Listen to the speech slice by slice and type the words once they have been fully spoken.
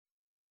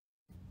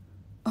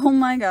Oh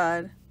my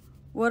god,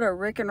 what are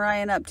Rick and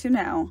Ryan up to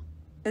now?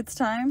 It's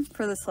time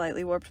for the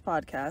Slightly Warped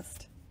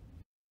Podcast.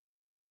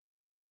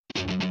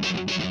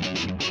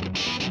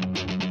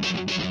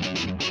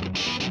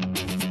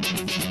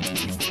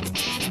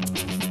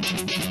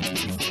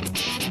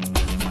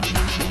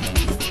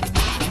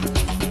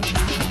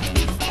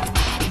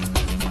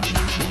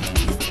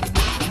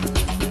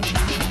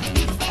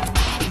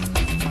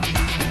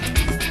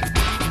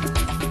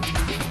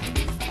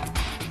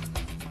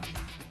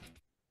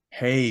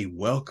 Hey,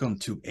 welcome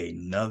to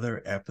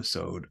another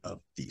episode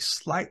of the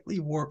Slightly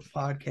Warped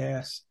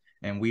Podcast.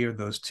 And we are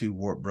those two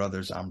Warp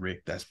brothers. I'm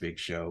Rick. That's Big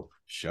Show.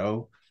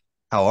 Show,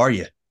 how are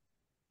you?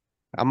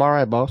 I'm all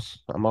right, boss.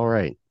 I'm all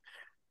right.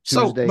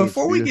 So Tuesday, it's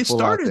before we get beautiful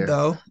out started, there.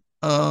 though,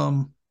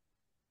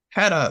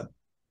 had a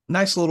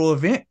nice little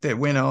event that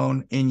went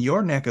on in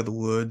your neck of the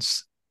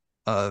woods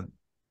uh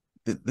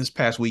this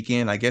past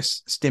weekend, I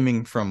guess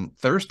stemming from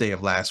Thursday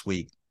of last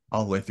week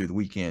all the way through the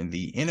weekend,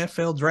 the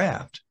NFL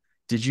draft.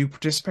 Did you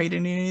participate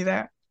in any of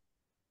that?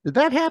 Did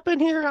that happen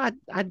here?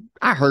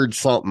 I heard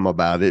something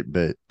about it,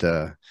 but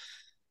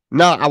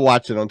no, I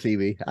watched it on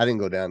TV. I didn't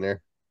go down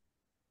there.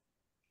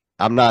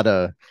 I'm not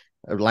a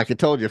like I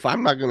told you, if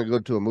I'm not going to go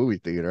to a movie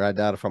theater, I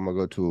doubt if I'm going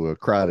to go to a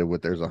crowded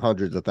with there's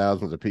hundreds of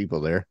thousands of people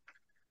there.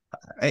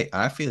 Hey,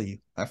 I feel you.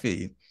 I feel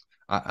you.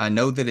 I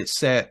know that it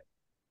set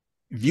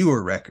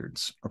viewer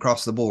records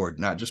across the board,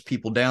 not just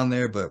people down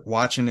there, but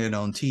watching it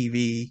on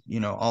TV,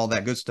 all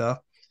that good stuff.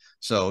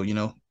 So,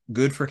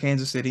 good for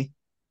Kansas City.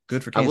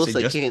 Good for I Kansas will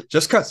City. say,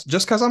 Just can't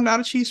just because I'm not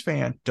a Chiefs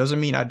fan doesn't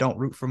mean I don't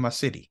root for my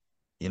city,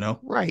 you know?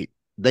 right.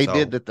 They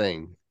did So the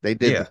thing. They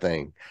did the yeah.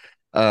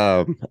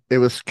 thing. It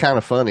was kind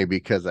of funny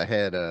because I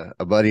had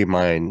a buddy of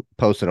mine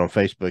posted on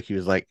Facebook. He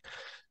was like,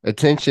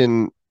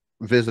 "Attention,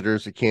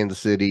 visitors to Kansas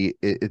City.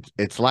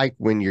 It's like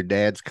when your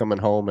dad's coming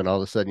home and all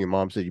of a sudden your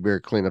mom said you better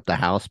clean up the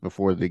house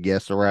before the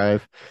guests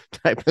arrive,"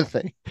 type of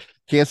thing.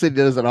 Kansas City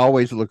doesn't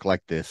always look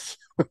like this.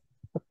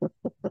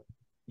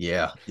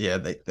 Yeah. Yeah.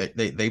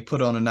 They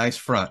put on a nice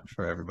front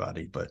for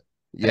everybody, but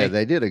Yeah, hey,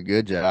 they did a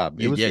good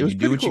job. It was yeah, it you was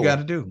do pretty what you got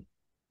cool. to do.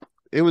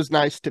 It was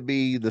nice to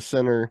be the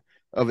center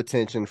of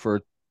attention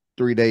for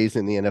 3 days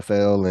in the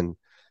NFL, and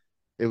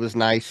it was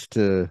nice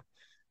to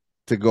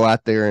go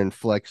out there and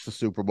flex the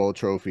Super Bowl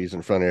trophies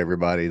in front of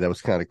everybody. That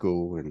was kind of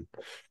cool. And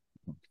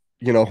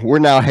we're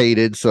now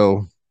hated,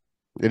 so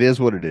it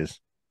is what it is.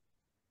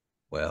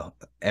 Well,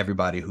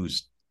 everybody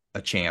who's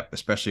a champ,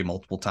 especially a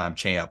multiple time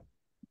champ,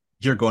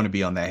 you're going to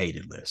be on that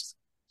hated list.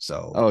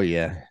 So Oh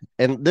yeah.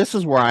 And this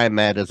is where I'm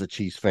at as a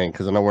Chiefs fan,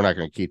 because I know we're not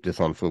going to keep this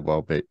on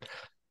football, but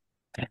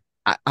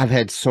I've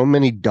had so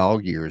many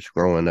dog years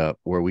growing up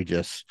where we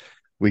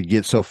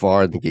get so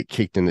far and get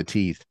kicked in the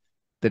teeth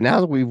that now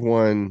that we've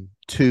won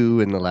two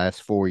in the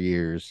last 4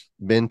 years,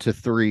 been to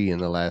three in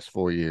the last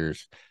 4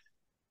 years,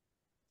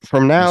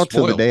 from you now to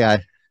the spoiled. day I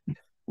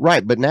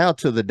right, but now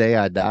to the day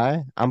I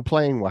die, I'm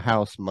playing with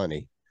house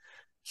money.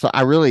 So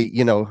I really,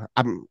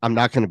 I'm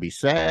not going to be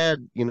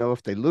sad,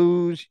 if they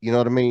lose, you know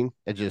what I mean?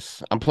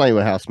 I'm playing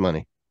with house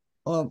money.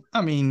 Well, I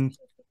mean,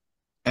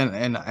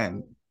 and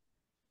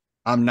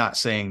I'm not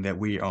saying that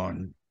we're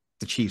on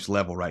the Chiefs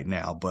level right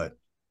now, but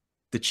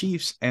the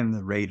Chiefs and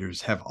the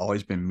Raiders have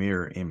always been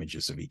mirror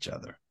images of each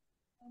other.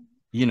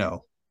 You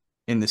know,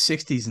 in the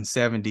 60s and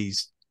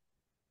 70s,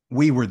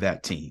 we were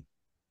that team.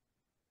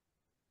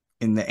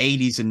 In the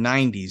 80s and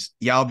 90s,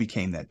 y'all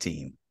became that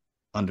team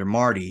under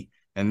Marty.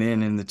 And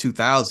then in the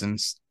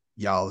 2000s,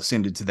 y'all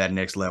ascended to that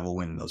next level,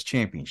 winning those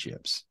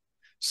championships.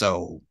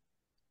 So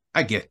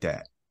I get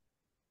that.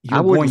 I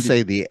You're wouldn't going to,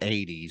 say the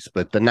 80s,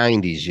 but the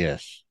 90s,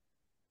 yes.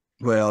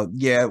 well,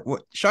 yeah,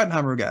 what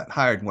Schottenheimer got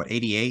hired in what,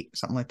 88,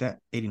 something like that,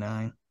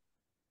 89.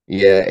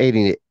 Yeah,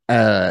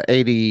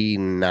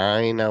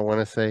 89, I want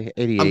to say I'm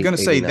 88, going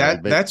to say 89.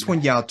 that But that's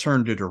when y'all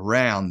turned it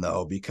around,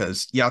 though,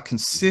 because y'all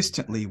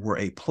consistently were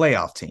a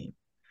playoff team.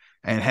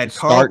 And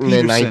starting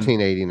in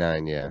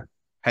 1989, yeah.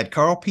 Had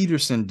Carl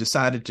Peterson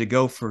decided to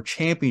go for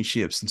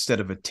championships instead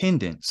of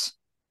attendance,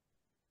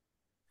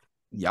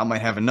 y'all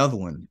might have another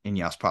one in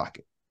y'all's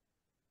pocket.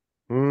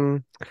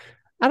 Mm,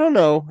 I don't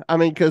know. I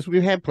mean, because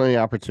we've had plenty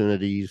of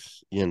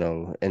opportunities,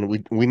 and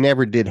we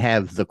never did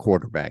have the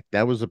quarterback.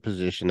 That was a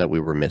position that we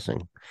were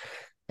missing.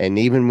 And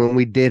even when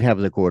we did have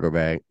the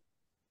quarterback,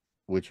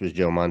 which was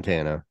Joe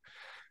Montana,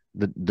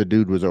 the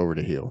dude was over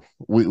the hill.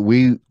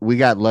 We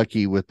got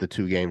lucky with the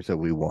two games that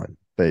we won,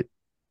 but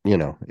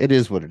it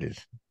is what it is.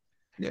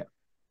 Yeah.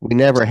 We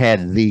never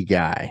had the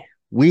guy.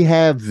 We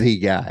have the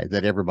guy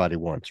that everybody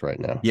wants right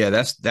now. Yeah,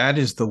 that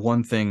is the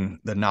one thing,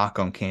 the knock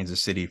on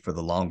Kansas City for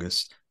the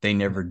longest. They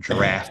never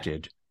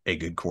drafted a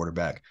good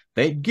quarterback.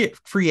 They'd get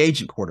free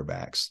agent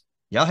quarterbacks.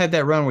 Y'all had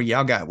that run where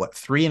y'all got what,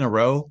 three in a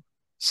row?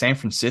 San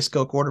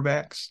Francisco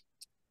quarterbacks?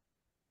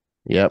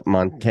 Yep,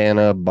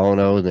 Montana,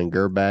 Bono, then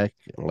Gerback.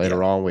 And Yeah.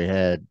 later on, we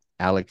had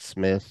Alex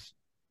Smith.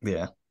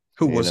 Yeah.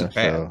 Who wasn't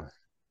bad. So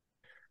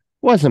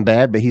wasn't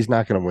bad, but he's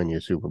not going to win you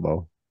a Super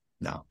Bowl.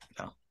 No,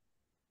 no.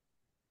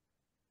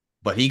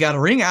 But he got a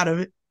ring out of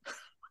it.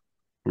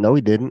 No,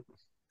 he didn't.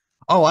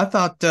 Oh, I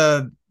thought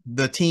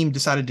the team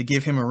decided to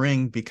give him a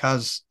ring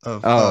because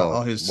of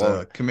all his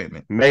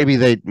commitment. Maybe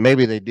they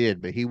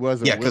did, but he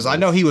wasn't. Yeah, because I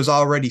know he was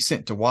already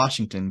sent to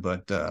Washington,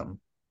 but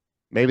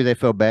maybe they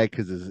felt bad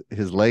because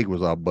his leg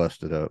was all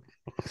busted up.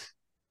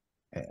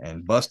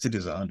 And busted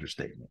is an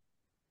understatement.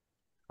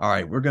 All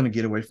right, we're going to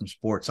get away from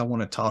sports. I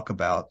want to talk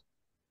about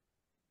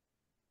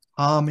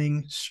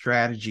calming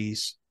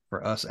strategies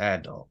for us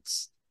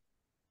adults,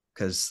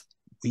 because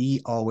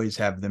we always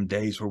have them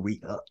days where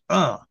we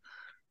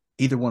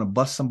either want to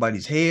bust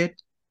somebody's head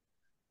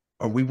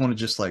or we want to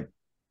just like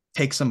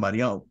take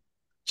somebody out.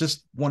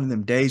 Just one of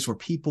them days where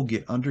people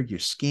get under your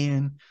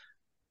skin.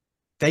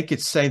 They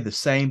could say the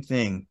same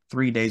thing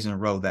 3 days in a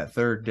row. That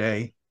third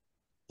day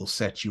will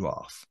set you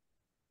off.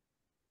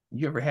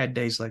 You ever had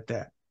days like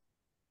that?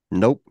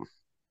 Nope.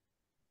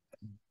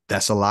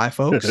 That's a lie,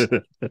 folks.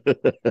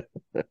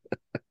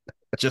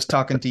 Just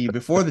talking to you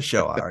before the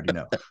show, I already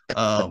know.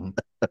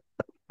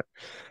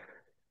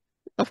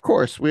 Of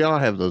course, we all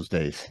have those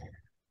days.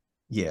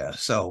 Yeah.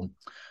 So,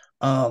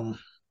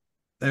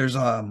 there's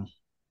I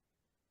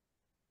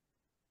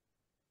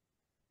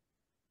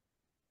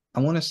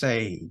want to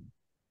say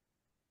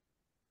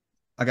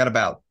I got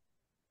about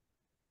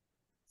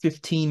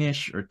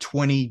 15-ish or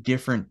 20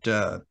 different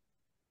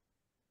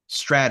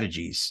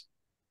strategies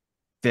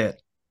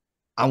that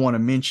I want to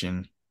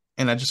mention,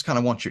 and I just kind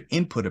of want your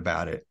input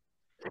about it.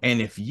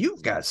 And if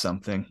you've got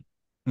something,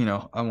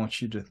 I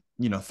want you to,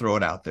 throw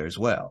it out there as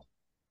well.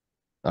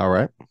 All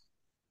right.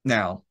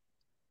 Now,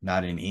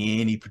 not in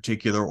any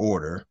particular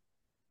order.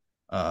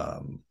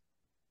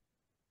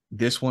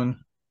 This one,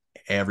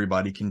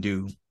 everybody can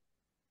do.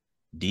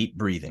 Deep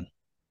breathing.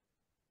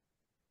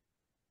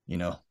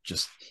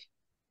 Just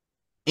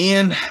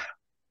in,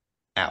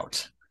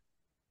 out.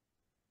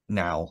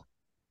 Now,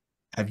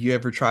 have you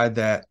ever tried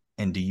that?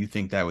 And do you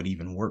think that would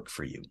even work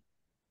for you?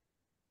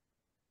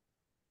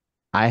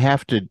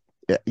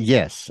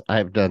 Yes,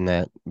 I've done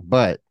that,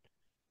 but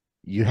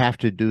you have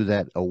to do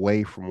that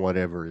away from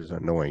whatever is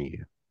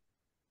annoying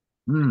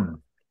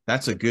you.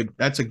 That's a good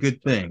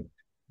thing.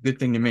 Good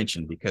thing to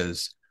mention,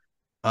 because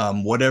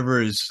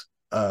whatever is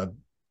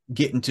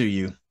getting to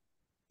you,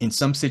 in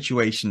some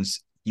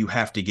situations, you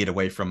have to get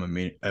away from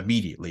them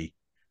immediately.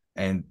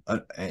 And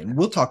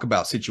we'll talk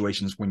about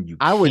situations when you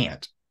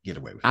can't get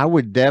away with it. I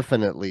would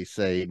definitely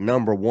say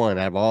number one,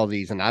 I have all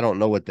these, and I don't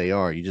know what they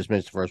are. You just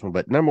mentioned the first one,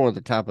 but number one at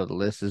the top of the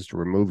list is to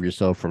remove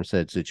yourself from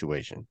said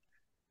situation.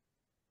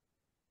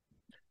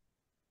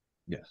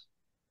 Yes.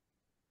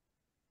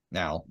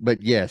 Now,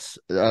 but yes,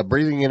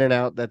 breathing in and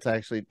out,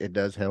 it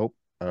does help.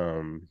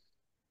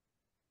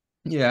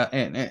 Yeah,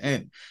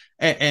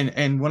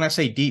 and when I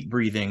say deep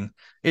breathing,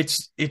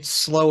 it's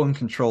slow and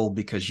controlled,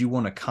 because you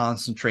want to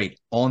concentrate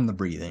on the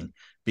breathing,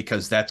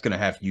 because that's going to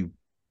have you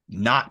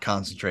not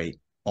concentrate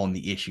on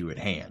the issue at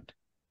hand.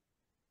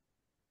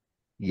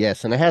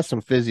 Yes, and it has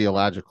some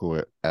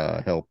physiological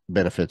health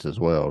benefits as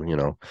well.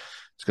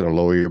 It's going to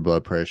lower your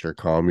blood pressure,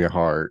 calm your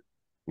heart,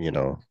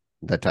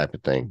 that type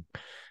of thing.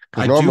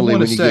 Because normally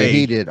when you get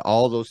heated,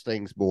 all those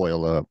things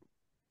boil up.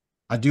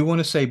 I do want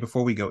to say,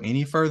 before we go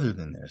any further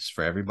than this,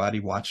 for everybody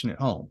watching at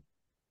home,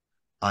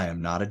 I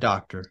am not a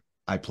doctor.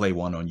 I play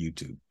one on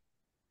YouTube.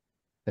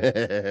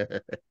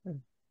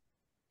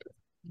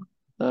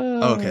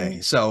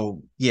 Okay,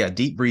 so yeah,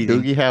 deep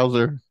breathing. Doogie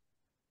Howser.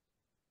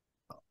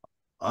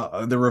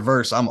 The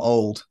reverse. I'm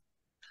old.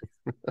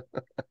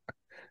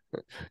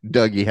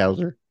 Dougie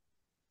Howser.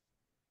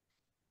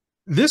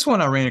 This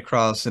one I ran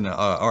across in an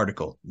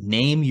article.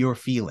 Name your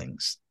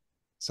feelings.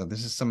 So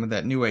this is some of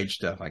that new age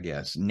stuff, I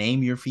guess.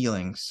 Name your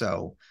feelings.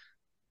 So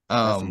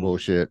that's some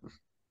bullshit.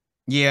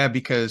 Yeah,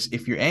 because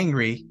if you're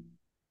angry,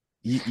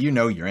 you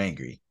know you're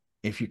angry.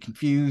 If you're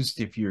confused,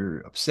 if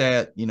you're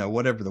upset,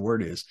 whatever the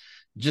word is,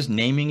 just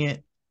naming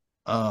it,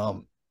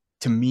 to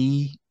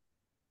me,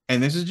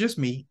 and this is just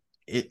me,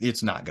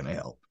 it's not going to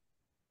help.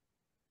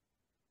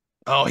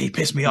 Oh, he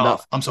pissed me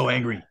off. I'm so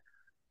angry.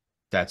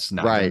 That's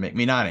not going to make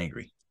me not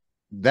angry.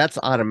 That's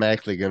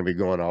automatically going to be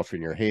going off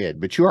in your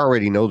head, but you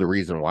already know the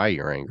reason why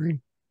you're angry.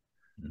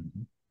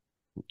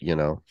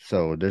 Mm-hmm.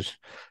 So there's,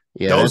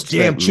 those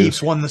damn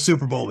Chiefs won the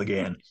Super Bowl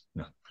again.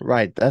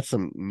 Right. That's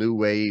some new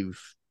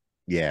wave.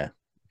 Yeah.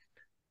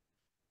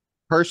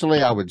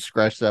 Personally, I would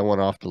scratch that one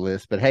off the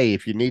list, but hey,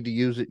 if you need to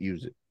use it,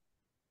 use it.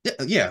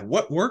 Yeah.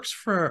 What works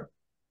for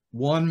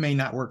one may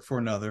not work for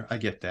another. I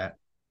get that.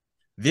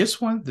 This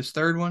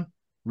third one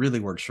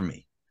really works for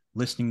me.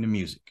 Listening to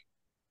music.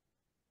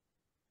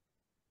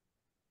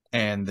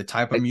 And the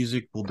type of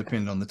music will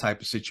depend on the type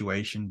of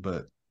situation,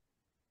 but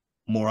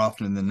more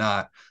often than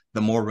not,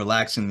 the more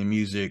relaxing the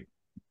music,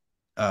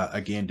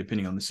 again,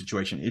 depending on the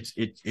situation,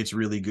 it's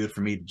really good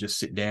for me to just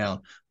sit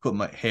down, put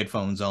my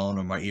headphones on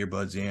or my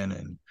earbuds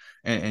in,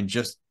 and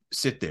just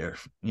sit there,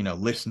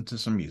 listen to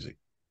some music.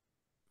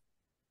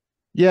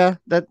 Yeah,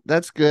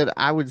 that's good.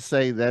 I would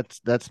say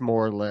that's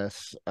more or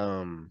less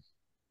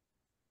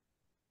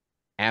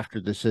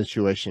after the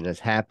situation has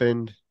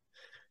happened.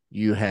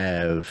 You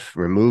have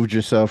removed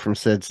yourself from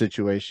said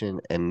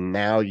situation, and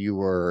now you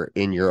are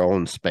in your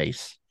own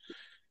space.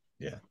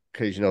 Yeah.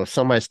 Because if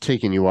somebody's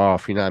ticking you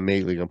off, you're not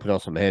immediately gonna put on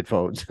some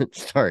headphones and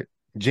start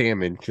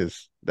jamming,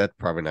 because that's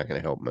probably not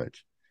gonna help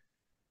much.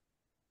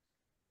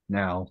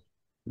 Now,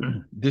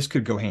 this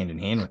could go hand in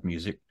hand with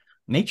music.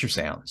 Nature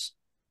sounds.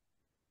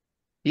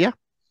 Yeah,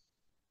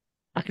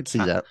 I could see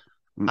I, that.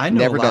 I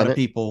know a Never lot done of it.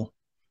 people,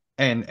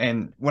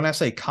 and when I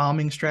say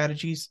calming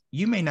strategies,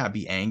 you may not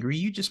be angry,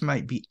 you just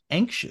might be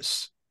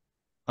anxious.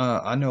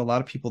 I know a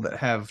lot of people that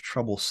have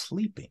trouble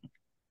sleeping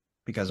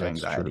because of That's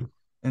anxiety. true.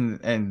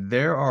 And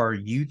there are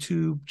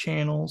YouTube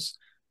channels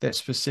that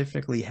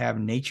specifically have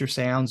nature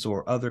sounds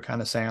or other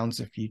kind of sounds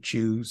if you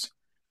choose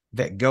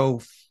that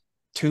go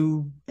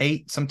 2,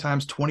 8,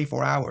 sometimes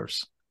 24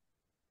 hours.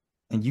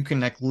 And you can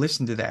like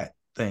listen to that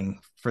thing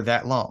for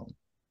that long.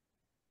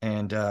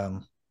 And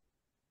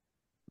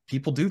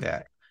people do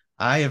that.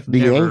 I have The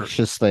never,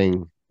 anxious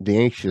thing,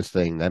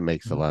 that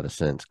makes a lot of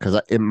sense, because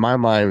in my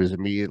mind was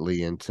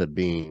immediately into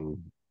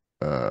being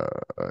uh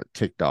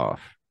ticked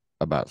off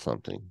about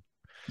something.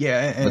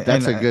 yeah, But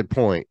that's a good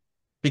point.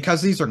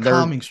 because these are They're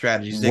calming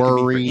strategies, they could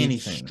be for worried,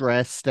 anything.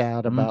 stressed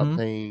out about Mm-hmm.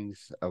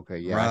 things. Okay,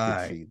 yeah, I could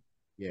Right. see.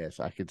 Yes,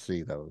 I could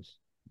see those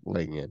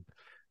laying in.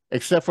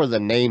 Except for the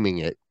naming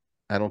it,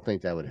 I don't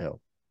think that would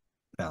help.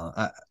 No,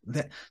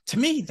 that to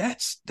me,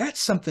 that's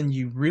something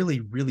you really,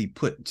 really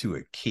put to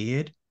a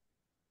kid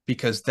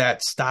because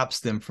that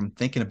stops them from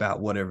thinking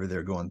about whatever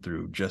they're going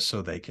through just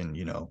so they can,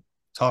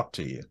 talk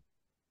to you.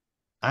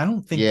 I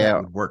don't think that Yeah.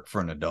 would work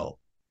for an adult.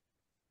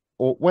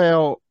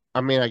 Well,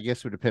 I mean, I guess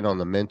it would depend on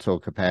the mental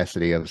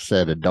capacity of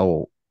said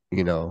adult.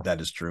 You know,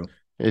 That is true.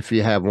 if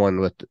you have one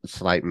with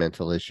slight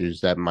mental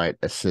issues, that might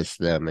assist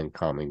them in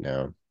calming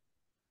down.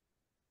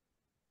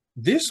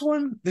 This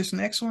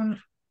next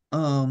one,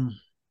 um,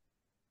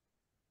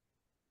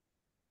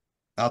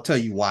 I'll tell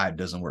you why it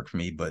doesn't work for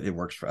me, but it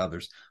works for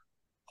others.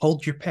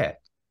 Hold your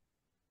pet.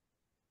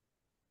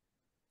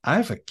 I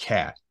have a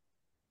cat.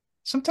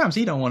 Sometimes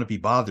he don't want to be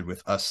bothered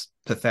with us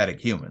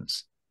pathetic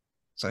humans.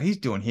 So he's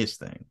doing his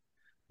thing.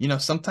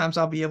 Sometimes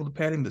I'll be able to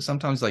pet him, but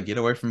sometimes like, get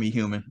away from me,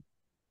 human.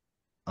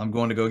 I'm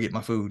going to go get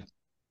my food.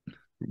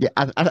 Yeah,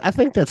 I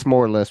think that's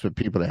more or less with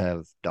people that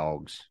have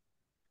dogs.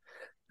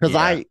 Because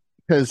Yeah.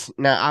 because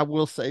now I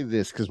will say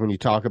this, because when you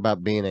talk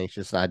about being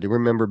anxious, I do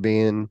remember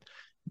being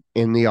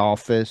in the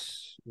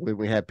office when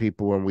we had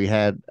people, when we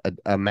had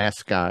a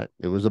mascot.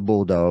 It was a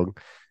bulldog.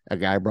 A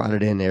guy brought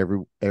it in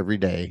every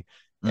day,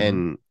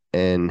 Mm-hmm.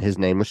 and his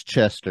name was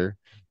Chester.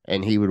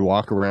 And he would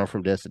walk around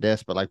from desk to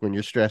desk. But like when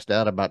you're stressed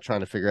out about trying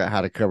to figure out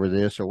how to cover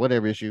this or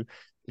whatever issue,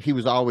 he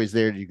was always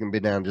there. You can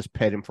be down and just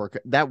pet him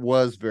that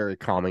was very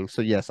calming.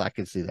 So yes, I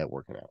could see that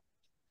working out.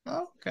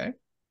 Oh, okay.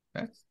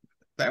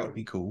 That would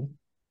be cool.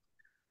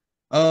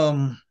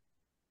 Um,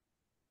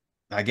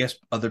 I guess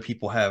other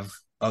people have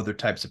other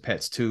types of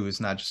pets too. It's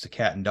not just a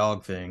cat and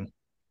dog thing.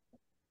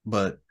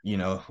 But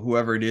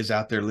whoever it is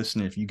out there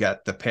listening, if you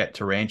got the pet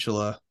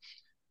tarantula,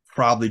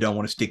 probably don't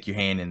want to stick your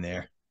hand in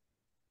there.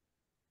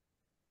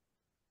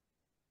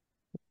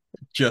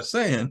 Just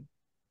saying.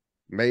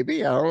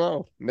 Maybe, I don't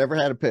know. Never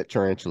had a pet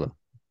tarantula.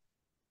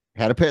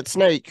 Had a pet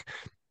snake.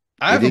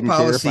 I It have a didn't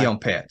care if policy I. on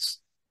pets.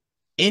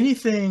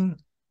 Anything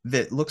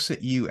that looks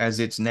at you as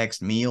its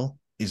next meal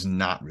is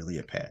not really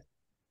a pet.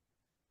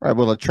 All right,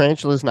 well, a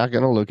tarantula is not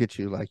going to look at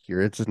you like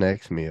you're its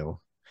next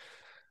meal.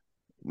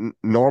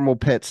 Normal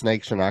pet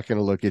snakes are not going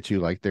to look at you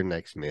like their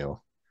next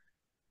meal,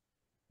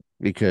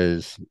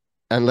 because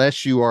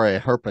unless you are a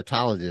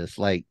herpetologist,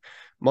 like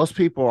most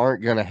people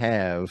aren't going to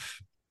have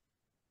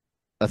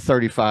a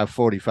 35,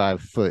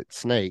 45-foot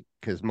snake,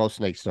 because most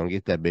snakes don't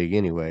get that big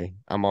anyway.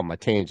 I'm on my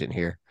tangent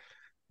here.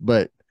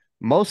 But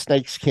most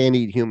snakes can't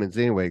eat humans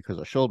anyway because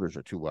their shoulders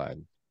are too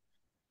wide.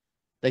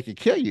 They can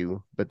kill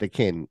you, but they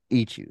can't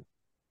eat you.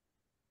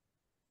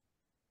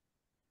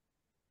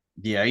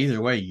 Yeah,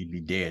 either way, you'd be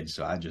dead.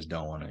 So I just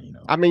don't want to.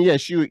 I mean,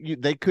 yes,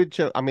 they could.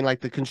 I mean,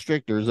 like the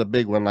constrictor is a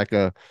big one, like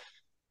a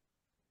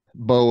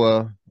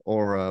boa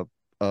or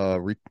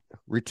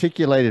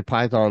reticulated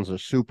pythons are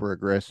super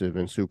aggressive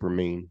and super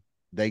mean.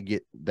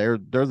 They're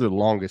the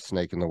longest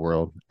snake in the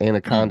world. Mm,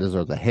 Anacondas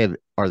are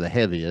the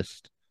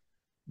heaviest,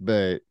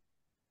 but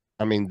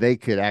I mean they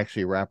could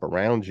actually wrap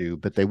around you,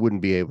 but they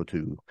wouldn't be able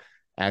to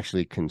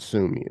actually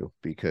consume you,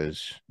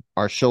 because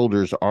our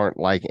shoulders aren't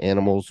like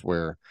animals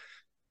where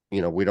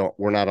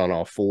we're not on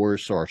all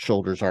fours, so our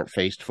shoulders aren't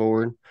faced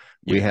forward.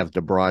 We yeah, have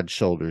the broad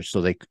shoulders,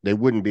 so they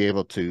wouldn't be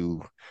able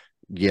to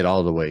get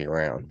all the way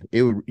around.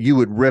 You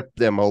would rip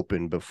them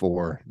open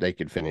before they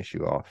could finish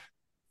you off.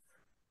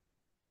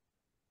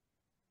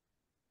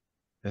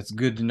 that's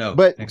good to know.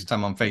 But Next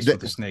time I'm faced th-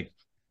 with a snake.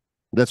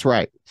 that's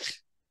right.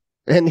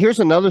 And here's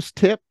another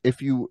tip: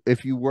 if you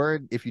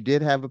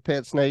did have a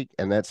pet snake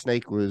and that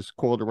snake was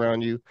coiled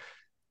around you,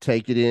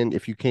 take it in.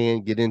 If you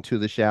can, get into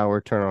the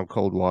shower, turn on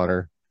cold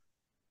water.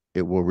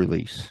 It will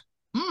release.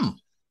 Hmm.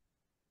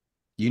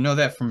 You know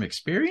that from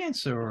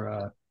experience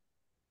or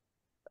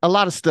A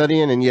lot of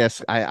studying, and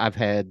yes, I've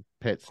had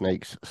pet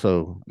snakes,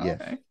 so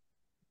yes. okay.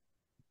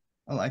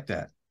 I like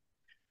that.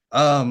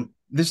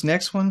 This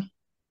next one,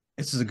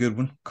 this is a good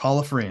one. Call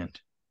a friend.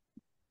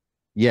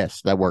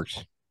 Yes, that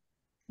works.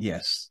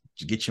 Yes,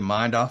 to get your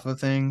mind off of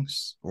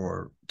things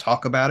or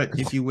talk about it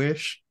if you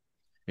wish.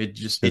 It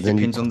Because then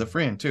depends on the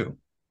friend too.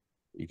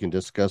 you can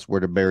discuss where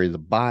to bury the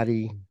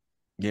body,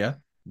 Yeah.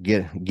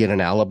 get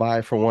an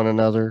alibi for one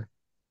another.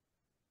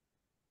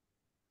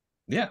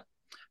 Yeah.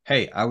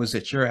 Hey, I was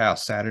at your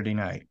house Saturday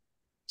night.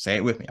 Say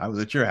it with me. I was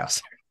at your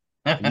house.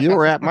 You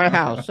were at my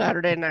house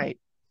Saturday night.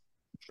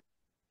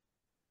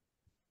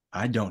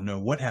 I don't know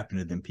what happened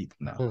to them people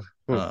now.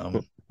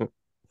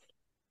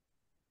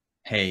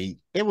 Hey,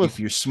 It if was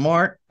you're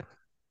smart,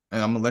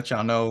 and I'm gonna let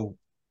y'all know,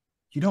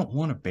 you don't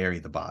want to bury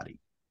the body.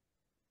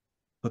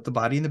 Put the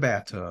body in the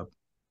bathtub,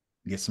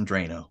 get some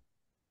Drano.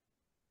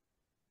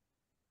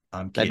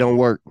 I'm that kidding. don't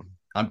work.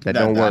 I'm That that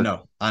don't I work.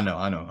 know, I know,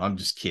 I know. I'm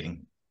just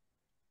kidding.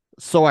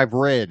 So I've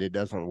read it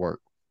doesn't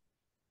work.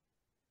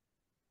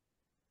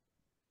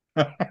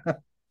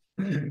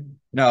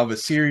 No, but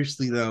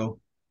seriously though,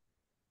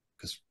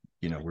 because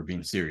we're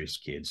being serious,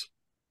 kids.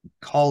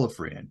 Call a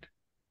friend,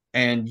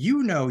 and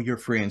you know your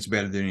friends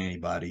better than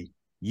anybody.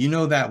 You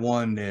know that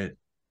one that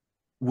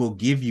will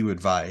give you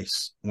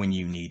advice when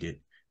you need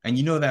it, and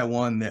you know that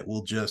one that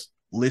will just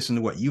listen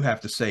to what you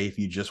have to say if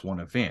you just want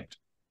to vent.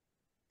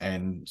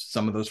 And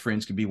some of those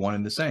friends could be one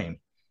and the same.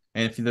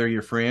 And if they're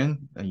your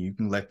friend, you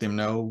can let them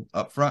know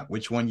up front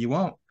which one you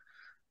want.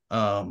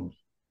 Um,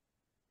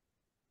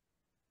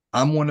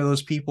 I'm one of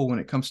those people when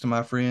it comes to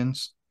my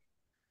friends.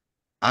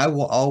 I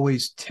will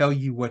always tell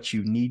you what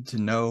you need to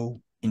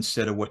know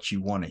instead of what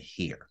you want to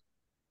hear.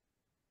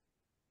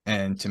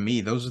 And to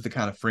me, those are the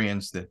kind of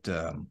friends that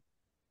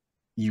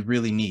you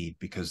really need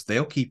because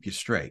they'll keep you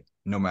straight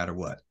no matter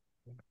what.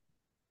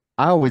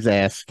 I always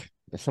ask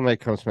if somebody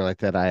comes to me like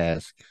that. I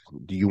ask,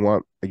 "Do you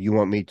want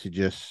me to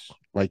just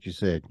like you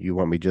said? You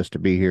want me just to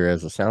be here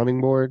as a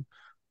sounding board,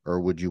 or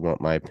would you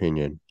want my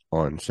opinion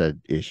on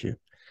said issue?"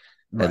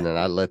 And Right. then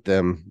I let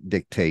them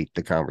dictate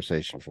the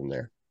conversation from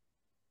there.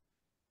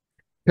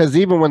 Because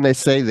even when they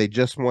say they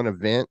just want to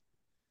vent,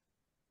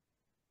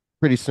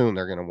 pretty soon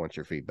they're going to want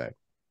your feedback.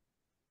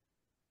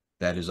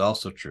 That is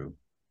also true.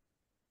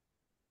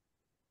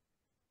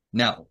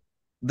 Now,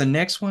 the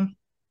next one,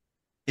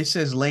 it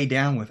says lay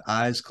down with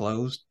eyes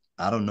closed.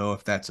 I don't know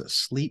if that's a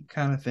sleep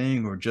kind of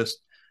thing or just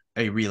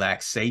a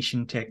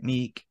relaxation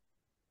technique.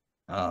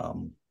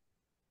 Um,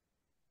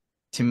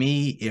 to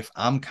me, if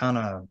I'm kind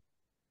of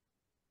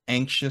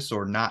anxious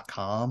or not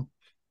calm,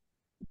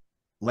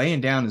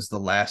 laying down is the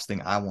last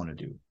thing I want to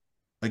do.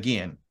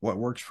 Again, what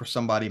works for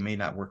somebody may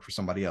not work for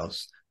somebody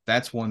else.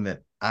 That's one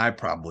that I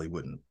probably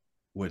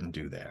wouldn't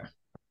do there.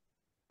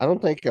 I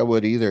don't think I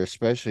would either,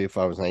 especially if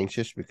I was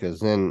anxious,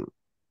 because then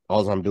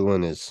all I'm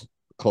doing is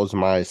closing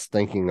my eyes,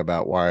 thinking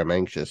about why I'm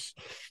anxious.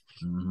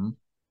 Mm-hmm.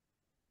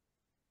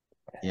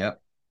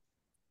 Yep,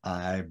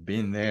 I've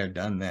been there,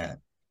 done that.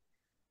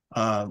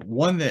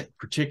 One that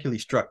particularly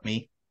struck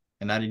me,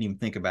 and I didn't even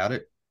think about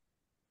it.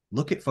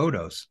 Look at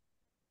photos.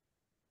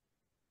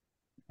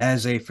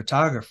 As a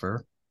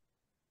photographer,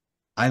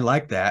 I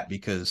like that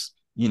because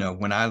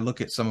when I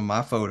look at some of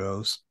my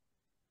photos,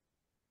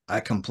 I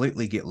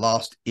completely get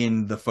lost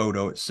in the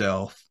photo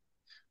itself.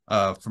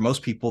 For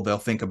most people, they'll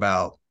think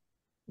about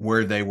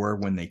where they were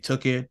when they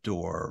took it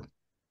or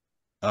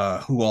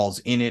who all's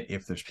in it,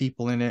 if there's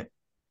people in it.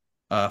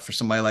 For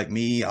somebody like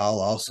me, I'll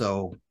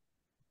also,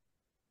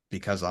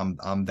 because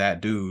I'm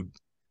that dude,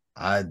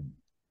 I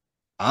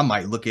I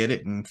might look at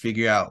it and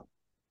figure out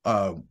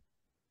uh,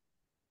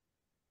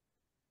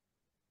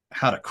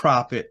 how to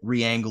crop it,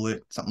 re-angle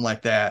it, something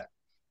like that.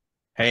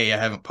 Hey, I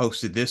haven't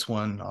posted this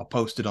one. I'll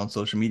post it on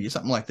social media,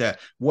 something like that.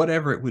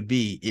 Whatever it would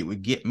be, it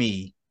would get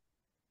me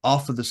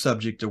off of the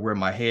subject of where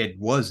my head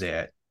was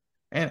at.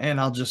 And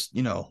I'll just,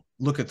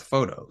 look at the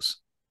photos.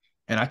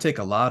 And I take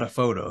a lot of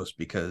photos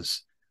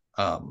because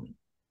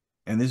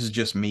and this is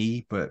just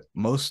me, but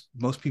most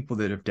people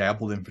that have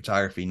dabbled in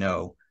photography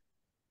know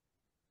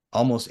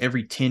almost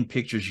every 10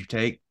 pictures you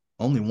take,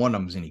 only one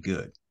of them is any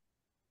good.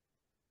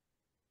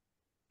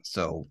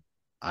 So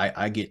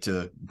I get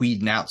to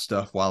weeding out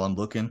stuff while I'm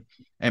looking.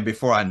 And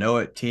before I know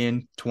it,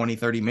 10, 20,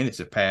 30 minutes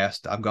have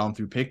passed. I've gone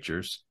through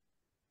pictures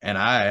and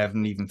I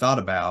haven't even thought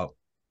about,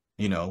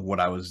 what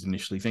I was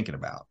initially thinking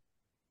about.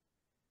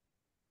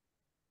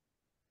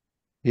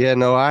 Yeah,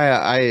 no,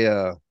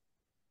 I've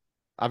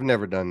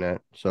never done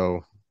that,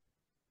 so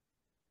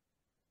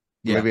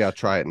Yeah. maybe I'll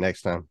try it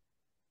next time.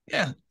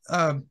 Yeah.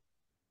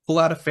 Pull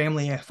out a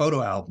family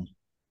photo album.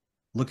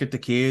 Look at the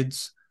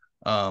kids.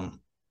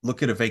 Um,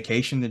 look at a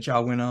vacation that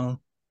y'all went on.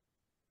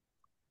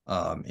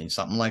 And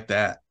something like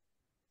that.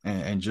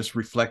 And just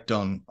reflect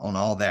on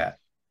all that.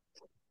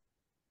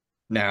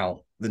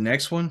 Now, the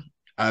next one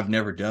I've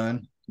never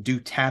done, do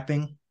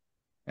tapping.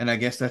 And I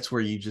guess that's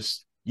where you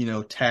just,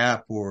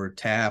 tap or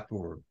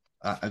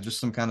just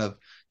some kind of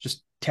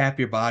just tap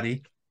your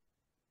body.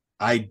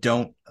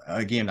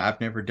 Again,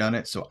 I've never done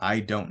it, so I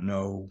don't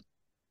know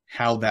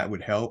how that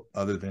would help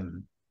other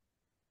than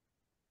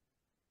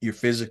you're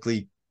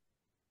physically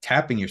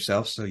tapping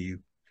yourself so you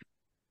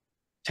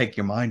take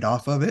your mind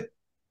off of it.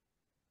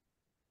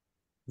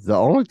 The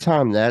only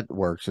time that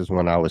works is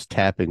when I was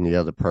tapping the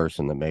other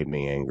person that made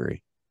me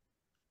angry.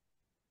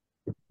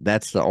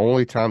 That's the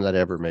only time that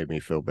ever made me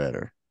feel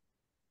better.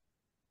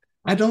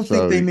 I don't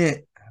think So they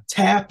meant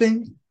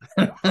tapping.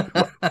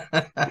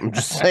 I'm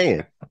just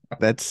saying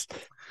that's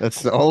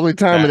the only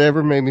time it that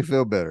ever made me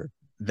feel better.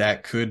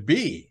 that could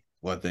be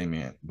what they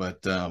meant,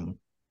 but I'm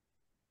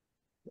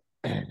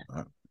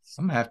gonna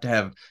have to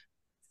have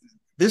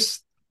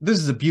this. This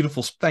is a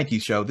beautiful thank you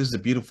show. This is a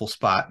beautiful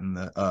spot in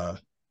the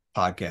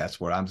podcast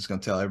where I'm just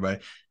gonna tell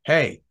everybody,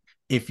 hey,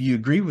 if you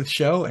agree with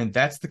show and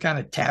that's the kind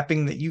of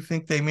tapping that you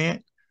think they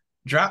meant,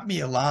 drop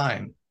me a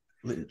line,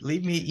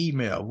 leave me an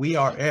email. We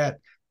are at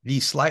the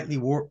slightly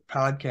warped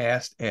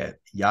podcast at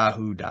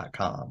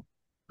yahoo.com.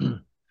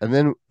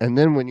 And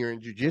then when you're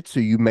in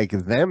jujitsu, you make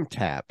them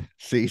tap.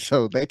 See,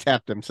 so they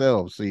tap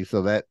themselves. See,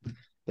 so that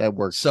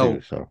works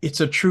too. So So it's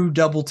a true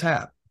double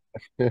tap.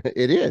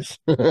 it is.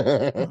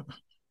 Now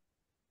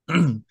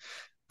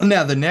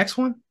the next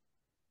one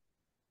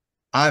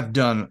I've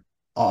done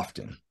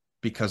often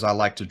because I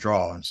like to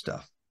draw and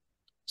stuff.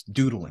 It's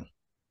doodling.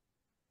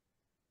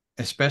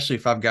 Especially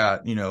if I've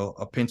got,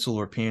 a pencil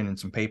or pen and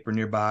some paper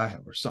nearby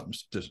or something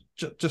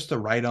just to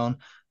write on.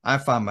 I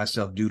find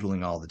myself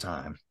doodling all the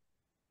time.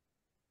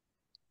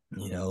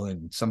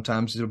 And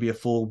sometimes it'll be a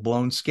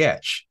full-blown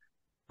sketch.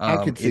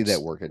 I could see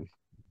that working.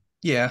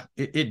 Yeah,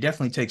 it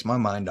definitely takes my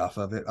mind off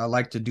of it. I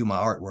like to do my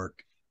artwork.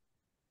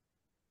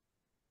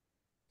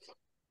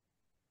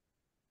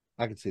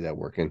 I could see that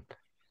working.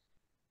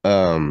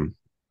 But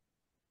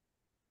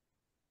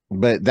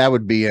that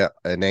would be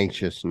an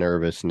anxious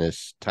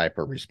nervousness type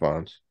of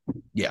response.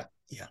 Yeah.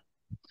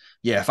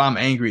 If I'm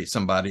angry at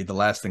somebody, the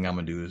last thing I'm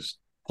gonna do is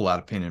pull out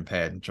a pen and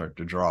pad and start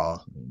to draw.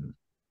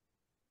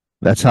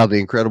 That's how the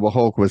Incredible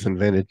Hulk was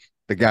invented.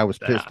 The guy was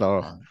pissed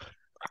off.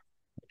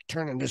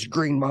 Turning this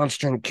green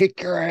monster and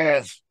kick your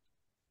ass.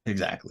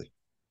 Exactly.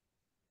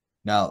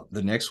 Now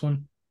the next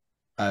one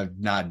I've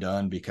not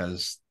done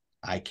because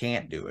I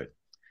can't do it.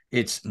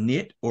 It's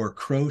knit or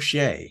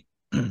crochet.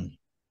 I'm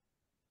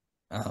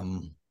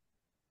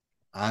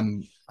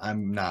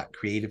not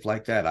creative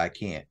like that. I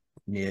can't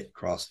knit,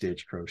 cross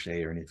stitch,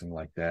 crochet, or anything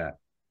like that.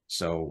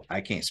 So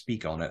I can't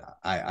speak on it.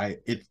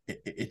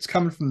 It's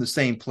coming from the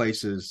same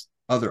place as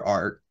other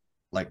art,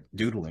 like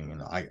doodling,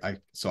 and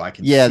so I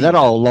can. Yeah, see that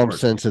all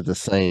lumps work. into the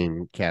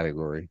same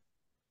category.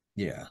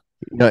 Yeah,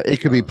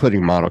 it could be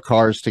putting model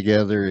cars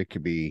together. It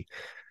could be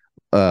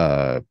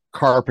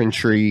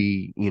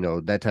carpentry.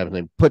 That type of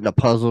thing. Putting a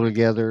puzzle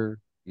together.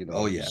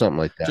 Oh yeah, something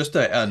like that. Just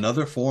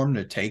another form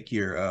to take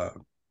your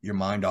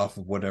mind off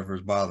of whatever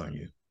is bothering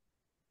you.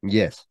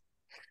 Yes.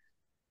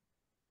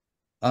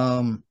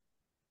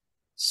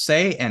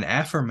 Say an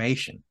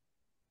affirmation.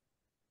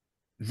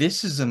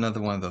 This is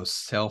another one of those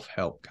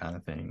self-help kind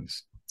of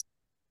things.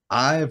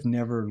 I've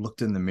never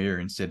looked in the mirror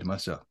and said to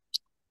myself,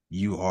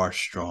 you are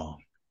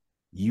strong.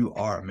 You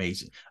are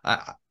amazing.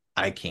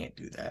 I can't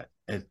do that.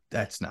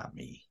 That's not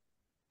me.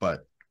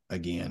 But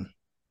again,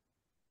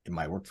 it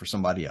might work for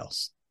somebody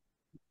else.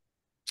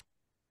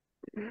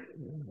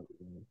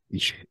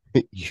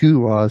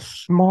 You are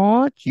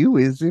smart. You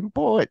is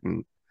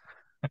important.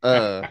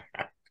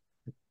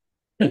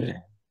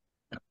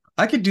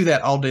 I could do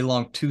that all day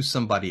long to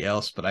somebody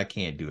else, but I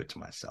can't do it to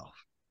myself.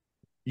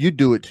 You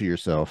do it to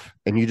yourself,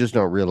 and you just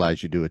don't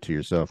realize you do it to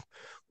yourself.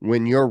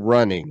 When you're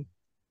running,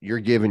 you're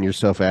giving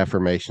yourself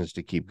affirmations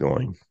to keep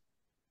going.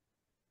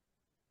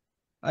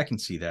 I can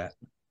see that.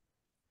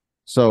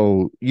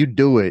 So you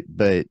do it,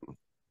 but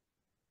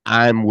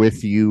I'm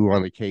with you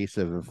on the case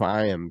of if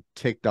I am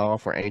ticked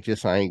off or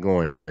anxious, I ain't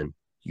going.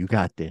 You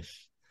got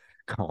this.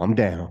 Calm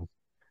down.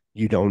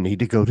 You don't need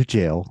to go to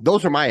jail.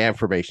 Those are my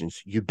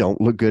affirmations. You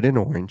don't look good in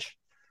orange.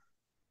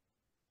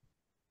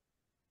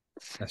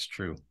 That's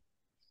true.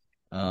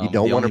 You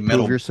don't want to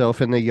prove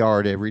yourself in the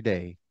yard every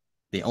day.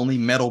 The only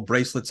metal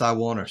bracelets I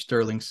want are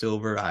sterling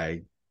silver.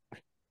 I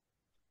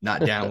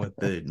not down with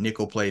the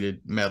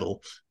nickel-plated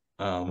metal.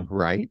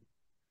 Right.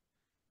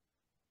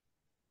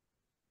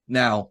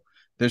 Now,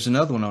 there's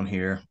another one on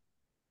here.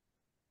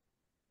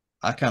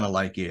 I kind of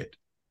like it.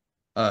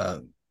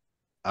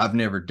 I've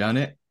never done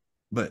it,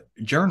 but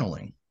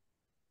journaling.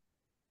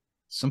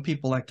 Some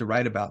people like to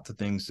write about the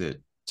things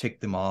that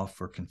tick them off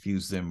or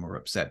confuse them or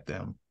upset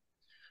them.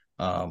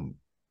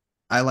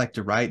 I like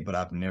to write, but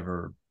I've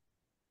never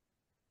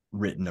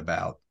written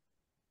about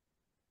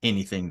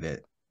anything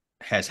that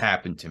has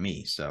happened to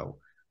me. So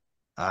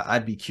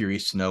I'd be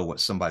curious to know what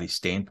somebody's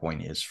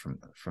standpoint is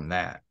from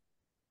that.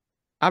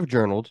 I've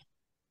journaled.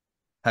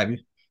 Have you?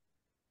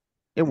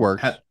 It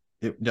works.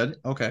 It does it?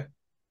 Okay.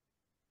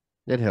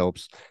 It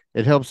helps.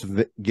 It helps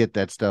get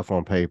that stuff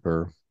on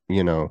paper,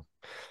 put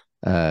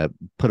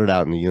it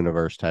out in the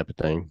universe type of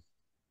thing.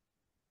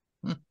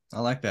 I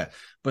like that.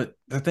 But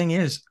the thing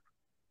is,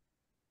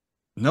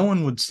 no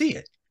one would see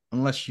it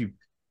unless you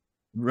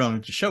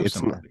run to show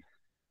somebody.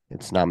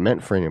 It's not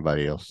meant for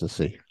anybody else to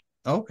see.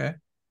 Okay.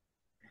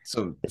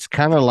 So it's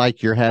kind of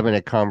like you're having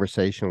a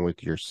conversation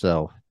with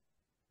yourself.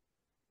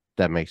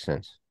 That makes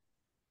sense.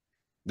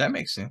 That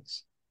makes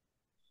sense.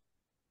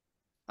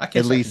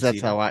 At least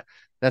that's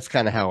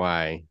kind of how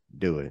I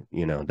do it.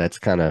 That's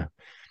kind of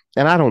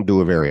And I don't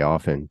do it very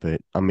often,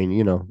 but I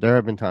mean, there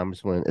have been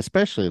times when,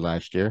 especially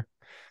last year,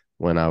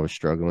 when I was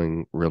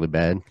struggling really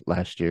bad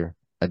last year,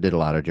 I did a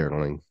lot of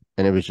journaling.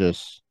 And it was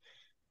just,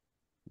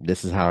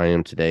 this is how I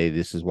am today.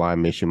 This is why I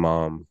miss your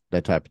mom,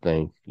 that type of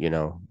thing.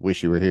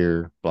 Wish you were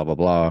here, blah, blah,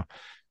 blah.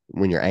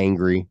 When you're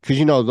angry,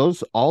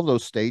 because all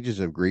those stages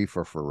of grief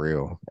are for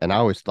real. And I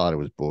always thought it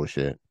was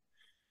bullshit.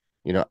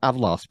 I've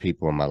lost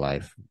people in my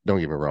life. Don't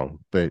get me wrong,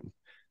 but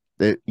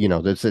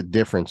there's a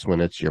difference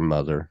when it's your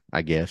mother,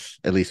 I guess.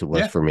 At least it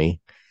was Yeah, for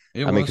me.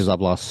 it I mean, because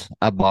was.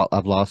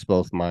 I've lost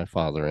both my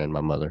father and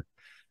my mother.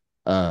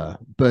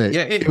 But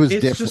Yeah, it was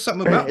it's different. just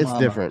something about It's mama.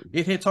 different.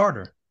 It hits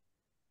harder.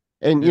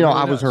 And It really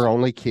I was her does.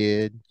 only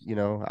kid.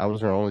 I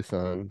was her only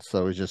son,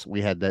 so it's just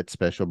we had that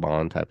special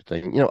bond type of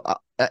thing.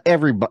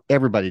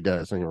 Everybody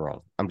does. Don't get me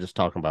wrong. I'm just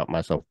talking about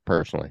myself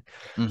personally.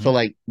 So Hmm.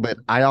 like, but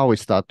I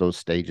always thought those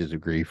stages of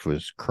grief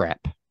was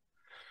crap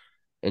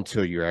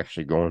until you're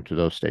actually going through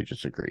those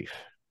stages of grief,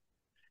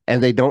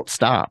 and they don't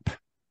stop.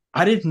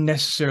 I didn't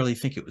necessarily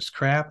think it was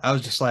crap. I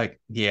was just like,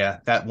 yeah,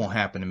 that won't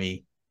happen to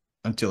me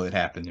until it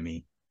happened to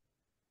me.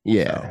 So,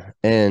 Yeah.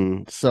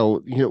 And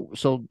so,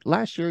 so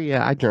last year,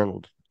 yeah, I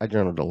journaled. I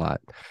journaled a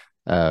lot.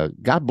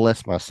 God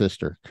bless my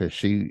sister because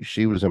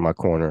she was in my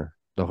corner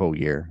the whole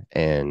year.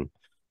 And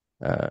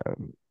uh,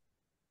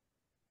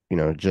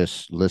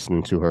 just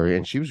listening to her,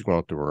 and she was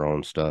going through her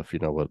own stuff,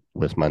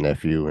 with my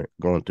nephew and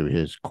going through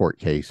his court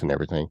case and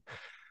everything.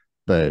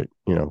 But,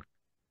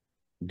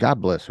 God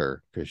bless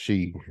her because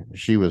she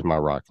was my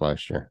rock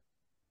last year.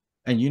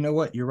 and you know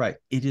what? You're right.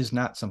 It is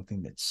not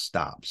something that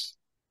stops.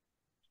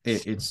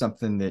 It's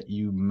something that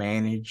you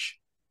manage,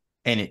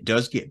 and it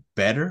does get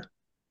better.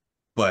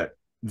 But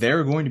there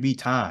are going to be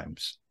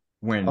times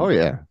Oh when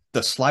yeah.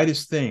 the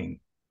slightest thing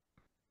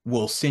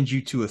will send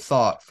you to a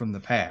thought from the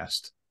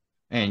past,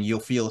 and you'll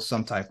feel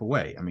some type of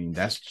way. I mean,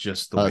 that's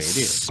just the A way it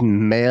is.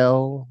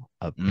 smell,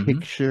 a Mm-hmm.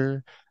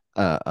 picture,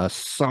 a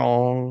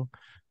song,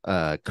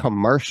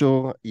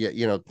 commercial,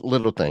 yeah,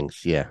 little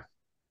things, yeah.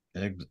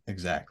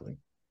 Exactly.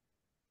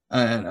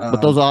 And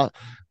But those are,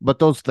 but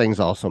those things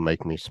also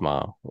make me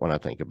smile when I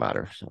think about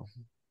her. So,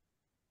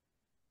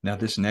 now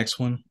this next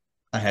one,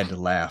 I had to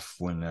laugh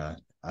when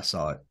I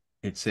saw it.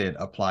 It said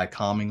apply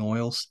calming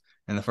oils,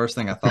 and the first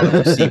thing I thought of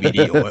was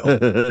CBD oil.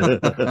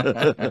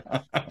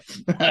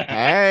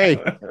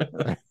 hey,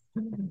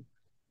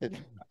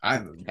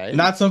 I hey,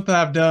 not something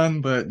I've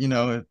done, but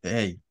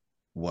hey,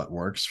 what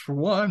works for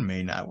one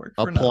may not work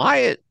for apply another.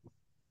 it.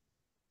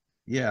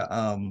 Yeah,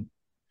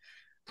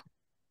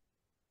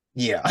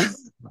 yeah.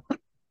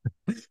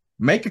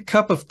 Make a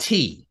cup of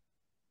tea.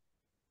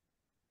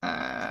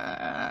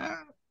 Uh,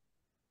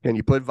 Can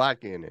you put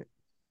vodka in it?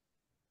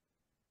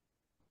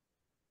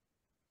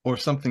 or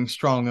something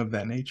strong of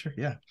that nature.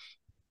 Yeah.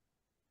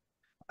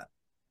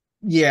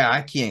 Yeah,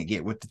 I can't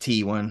get with the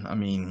tea one. I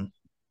mean,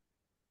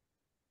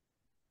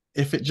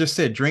 if it just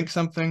said drink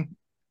something,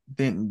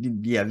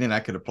 then yeah, then I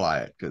could apply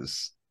it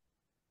because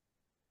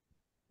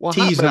Well,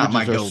 tea's not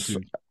my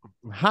go-to.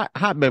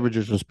 hot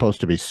beverages are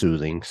supposed to be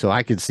soothing, so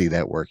I could see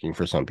that working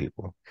for some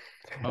people.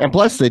 And Oh,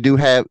 plus, okay.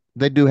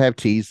 they do have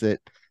teas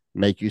that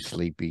make you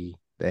sleepy.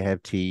 They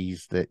have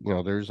teas that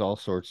there's all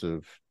sorts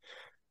of.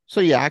 So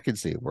yeah, I could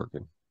see it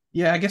working.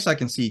 Yeah, I guess I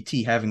can see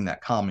tea having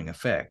that calming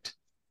effect.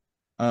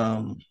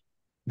 Um,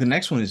 the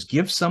next one is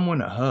give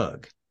someone a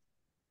hug.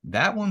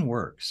 That one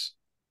works.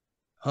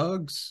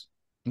 Hugs,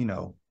 you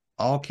know,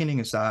 all kidding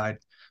aside,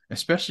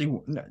 especially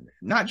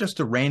not just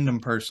a random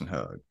person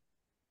hug.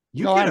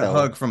 You No, I get a know.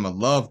 hug from a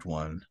loved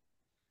one,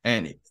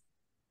 and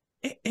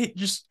it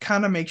just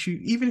kind of makes you,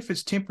 even if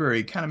it's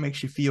temporary, it kind of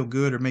makes you feel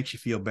good or makes you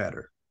feel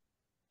better.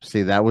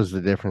 See, that was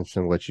the difference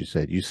in what you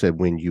said. You said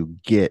when you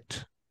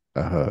get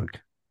a hug,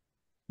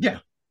 Yeah.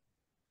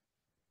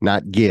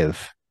 not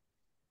give.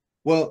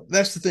 Well,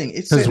 that's the thing.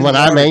 It Because said in the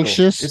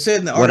article. It said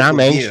in the when I'm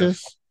article, give.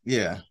 anxious,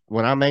 Yeah,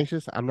 when I'm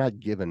anxious, I'm not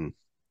giving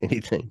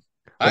anything.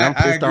 When I'm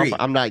I pissed off, agree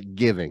I'm not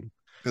giving.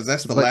 because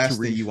that's the But to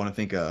last thing re- you want to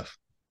think of.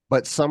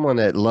 but someone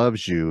that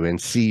loves you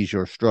and sees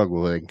your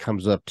struggle and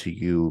comes up to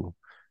you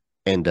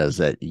and does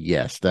that,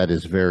 yes, that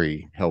is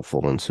very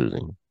helpful and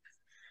soothing.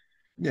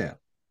 Yeah.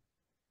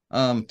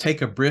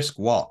 Take a brisk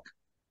walk.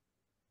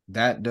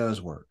 That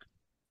does work.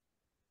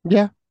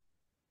 Yeah,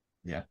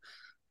 Yeah.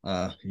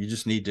 You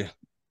just need to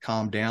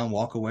calm down,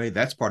 walk away.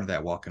 That's part of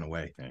that walking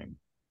away thing.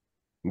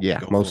 yeah,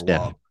 Go for a most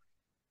definitely. walk.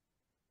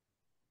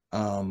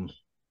 Um,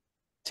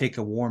 take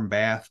a warm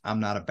bath. I'm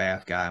not a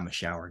bath guy. I'm a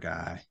shower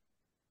guy,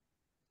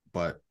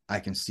 but I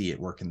can see it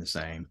working the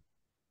same.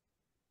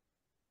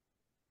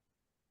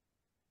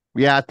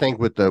 Yeah, I think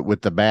with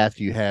the bath,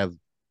 you have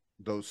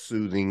those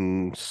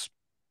soothing,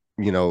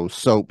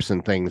 soaps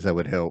and things that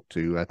would help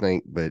too. I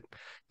think, but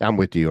I'm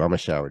with you. I'm a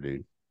shower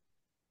dude.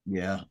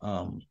 Yeah.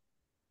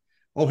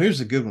 Oh,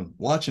 here's a good one.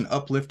 Watch an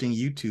uplifting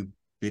YouTube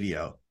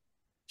video.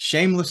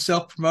 Shameless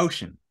self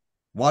promotion.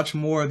 Watch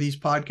more of these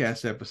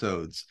podcast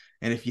episodes.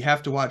 And if you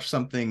have to watch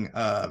something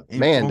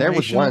Man, there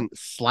was informational, one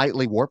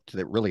slightly warped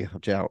that really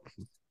helped you out.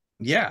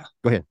 yeah.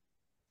 Go ahead.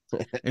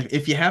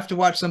 If you have to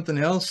watch something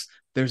else,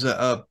 there's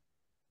a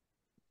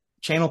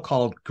channel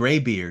called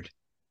Graybeard.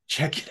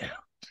 Check it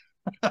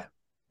out.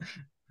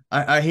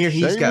 I hear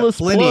he's got Shameless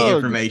plenty of plug.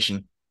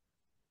 information.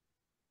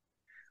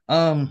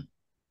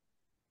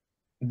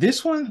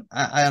 This one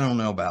I don't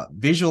know about.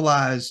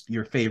 Visualize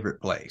your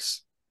favorite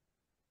place.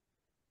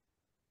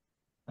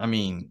 I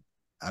mean,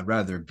 I'd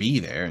rather be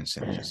there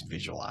instead of just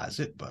visualize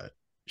it, but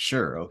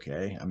sure,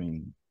 okay. I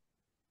mean,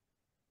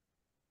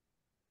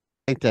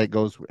 I think that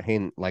goes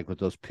hand like with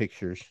those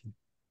pictures.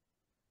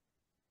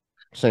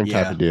 Same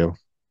type yeah, of deal.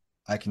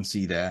 I can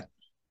see that.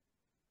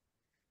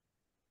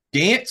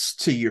 Dance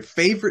to your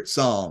favorite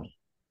song.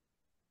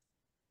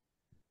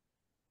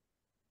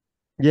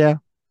 Yeah.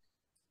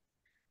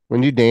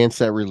 When you dance,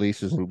 that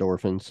releases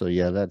endorphins. So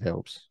yeah, that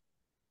helps.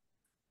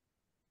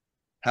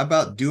 How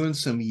about doing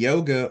some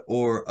yoga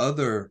or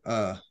other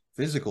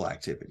physical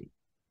activity?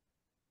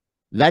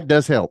 That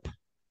does help.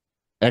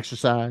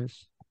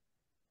 Exercise.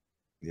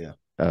 Yeah.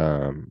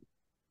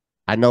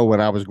 I know when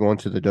I was going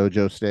to the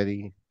dojo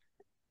steady,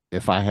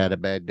 if I had a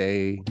bad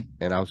day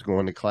and I was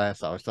going to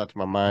class, I always thought to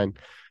my mind,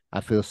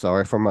 I feel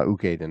sorry for my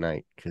uke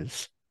tonight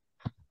because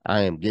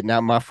I am getting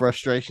out my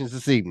frustrations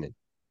this evening.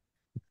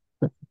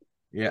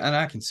 Yeah, and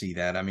I can see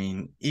that. I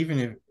mean,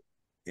 even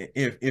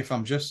if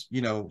I'm just,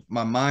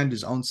 my mind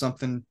is on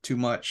something too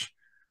much,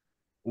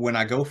 when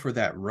I go for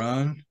that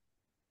run,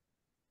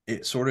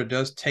 it sort of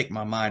does take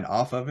my mind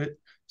off of it.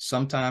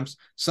 Sometimes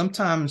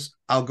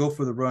I'll go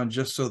for the run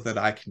just so that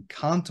I can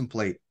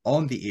contemplate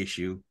on the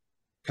issue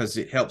because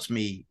it helps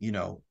me,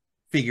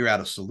 figure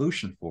out a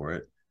solution for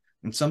it.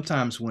 And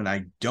sometimes when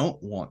I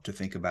don't want to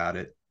think about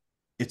it,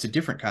 it's a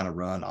different kind of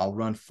run. I'll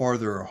run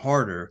farther or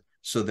harder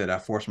so that I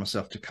force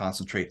myself to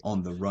concentrate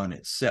on the run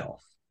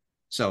itself.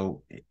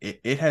 So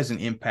it has an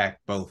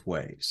impact both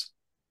ways.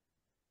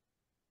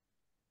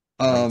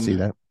 I can see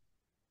that.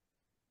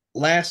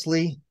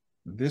 Lastly,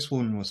 this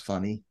one was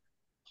funny.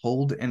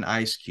 Hold an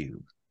ice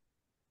cube.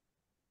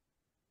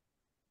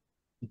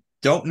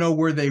 Don't know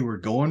where they were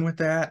going with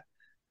that.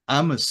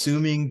 I'm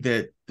assuming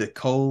that the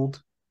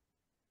cold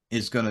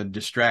is going to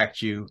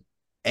distract you,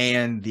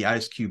 and the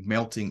ice cube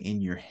melting in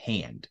your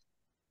hand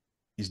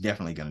is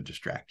definitely going to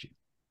distract you.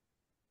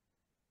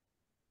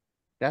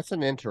 That's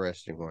an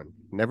interesting one.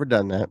 Never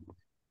done that.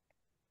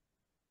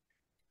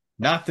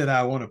 Not that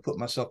I want to put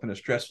myself in a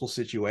stressful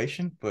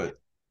situation, but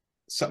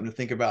something to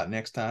think about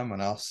next time,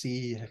 and I'll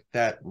see if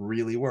that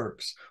really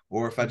works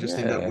or if I just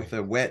end up Yeah. with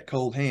a wet,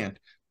 cold hand.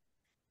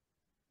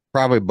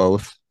 Probably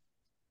both.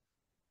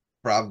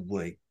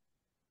 Probably.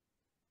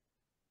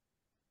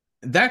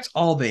 That's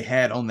all they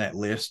had on that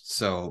list.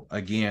 So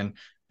again,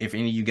 if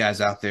any of you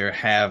guys out there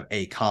have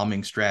a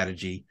calming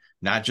strategy,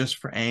 not just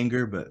for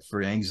anger, but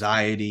for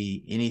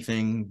anxiety,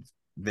 anything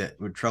that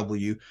would trouble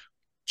you,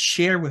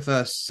 share with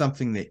us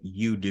something that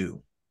you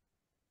do.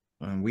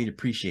 And we'd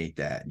appreciate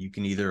that. You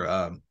can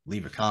either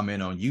leave a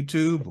comment on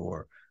YouTube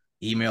or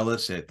email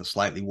us at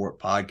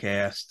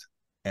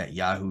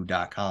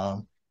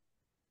theslightlywarpedpodcast@yahoo.com.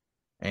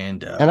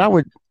 And I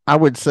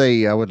would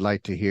say I would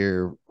like to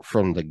hear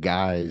from the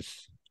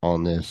guys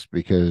on this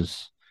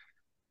because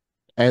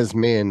as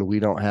men, we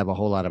don't have a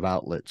whole lot of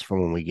outlets for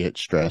when we get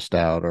stressed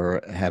out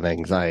or have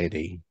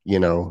anxiety,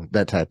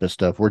 that type of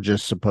stuff. We're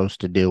just supposed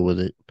to deal with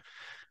it.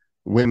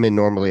 Women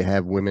normally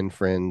have women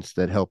friends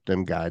that help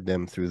them guide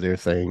them through their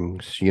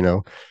things.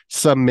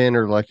 Some men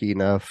are lucky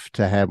enough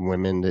to have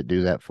women that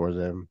do that for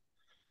them.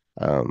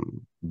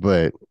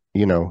 But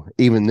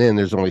even then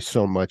there's only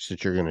so much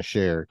that you're going to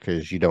share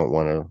because you don't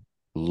want to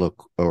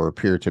look or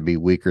appear to be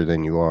weaker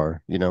than you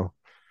are. yeah.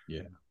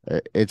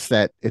 It's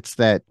that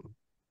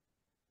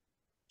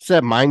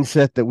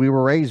mindset that we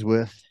were raised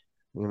with,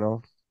 you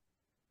know.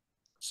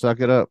 Suck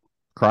it up,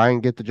 cry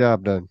and get the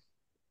job done.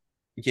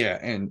 Yeah,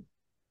 and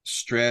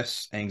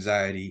stress,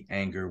 anxiety,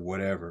 anger,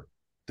 whatever,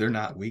 they're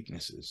not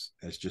weaknesses.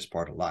 It's just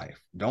part of life.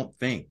 Don't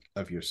think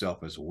of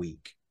yourself as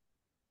weak,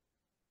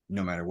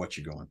 no matter what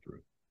you're going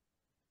through.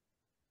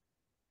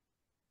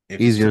 If it's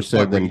to Easier the point said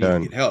where than you need to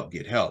done. get help,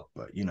 get help.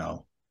 But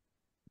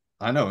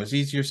I know it's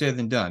easier said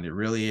than done. It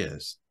really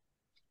is.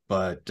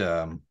 But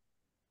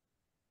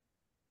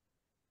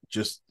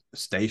just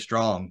stay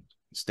strong,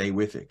 stay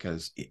with it,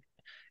 because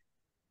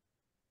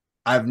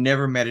I've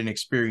never met an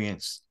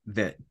experience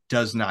that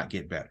does not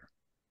get better,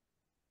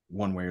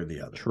 one way or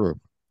the other.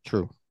 True.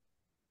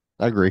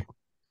 I agree.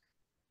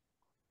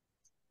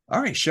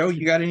 All right, Show,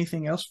 you got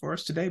anything else for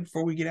us today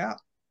before we get out?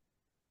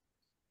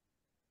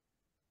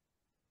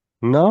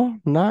 No,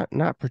 not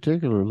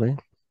particularly.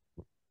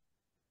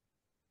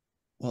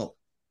 Well,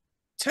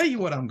 tell you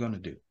what I'm going to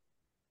do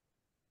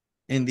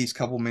in these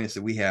couple minutes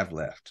that we have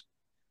left.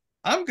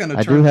 I'm going to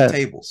I do turn the have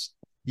tables.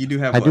 You do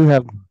have I what? do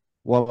have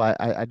well,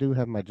 I do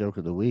have my joke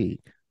of the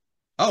week.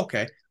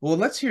 Okay. Well,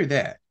 let's hear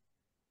that.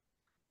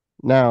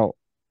 Now,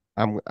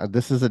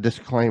 this is a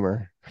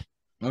disclaimer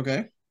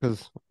Okay.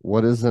 because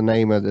what is the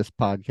name of this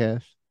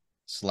podcast?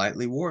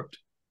 Slightly warped.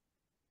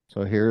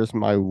 So here's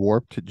my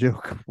warped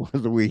joke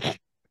of the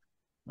week.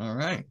 All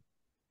right.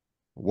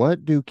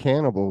 What do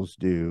cannibals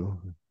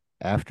do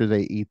after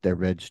they eat their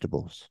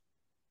vegetables?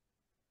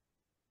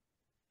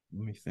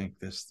 Let me think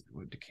this.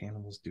 What do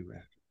cannibals do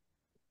after?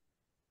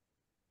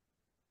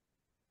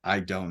 I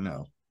don't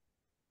know.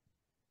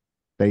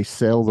 They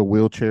sell the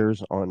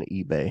wheelchairs on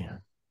eBay.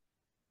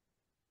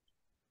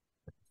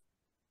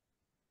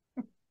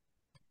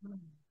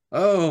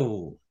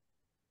 Oh,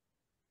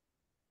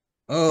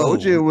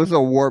 Told you it oh, was a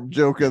warp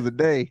joke of the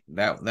day.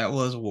 that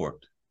was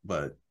warped,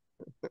 but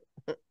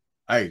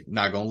I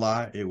not gonna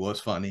lie, it was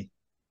funny.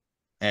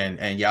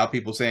 And y'all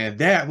people saying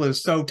that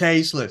was so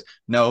tasteless.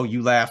 No,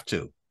 you laughed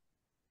too.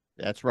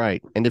 That's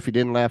right. And if you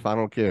didn't laugh, I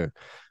don't care.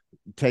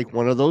 Take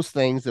one of those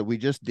things that we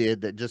just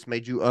did that just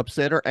made you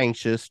upset or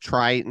anxious.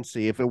 Try it and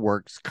see if it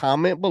works.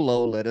 Comment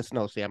below. Let us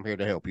know. See, I'm here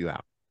to help you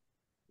out.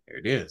 There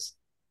it is.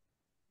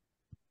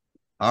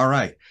 All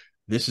right.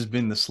 This has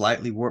been the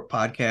Slightly Warped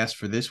podcast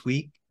for this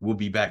week. We'll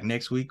be back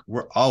next week.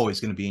 We're always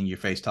going to be in your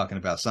face talking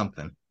about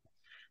something.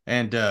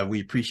 And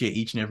we appreciate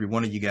each and every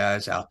one of you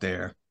guys out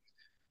there.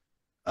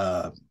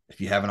 If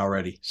you haven't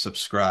already,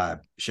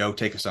 subscribe. Show,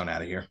 take us on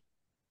out of here.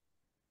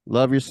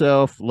 Love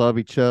yourself. Love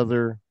each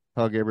other.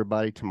 Hug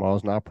everybody.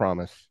 Tomorrow's not a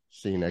promise.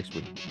 See you next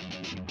week.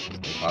 Stay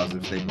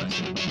positive, stay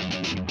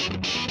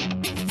blessed.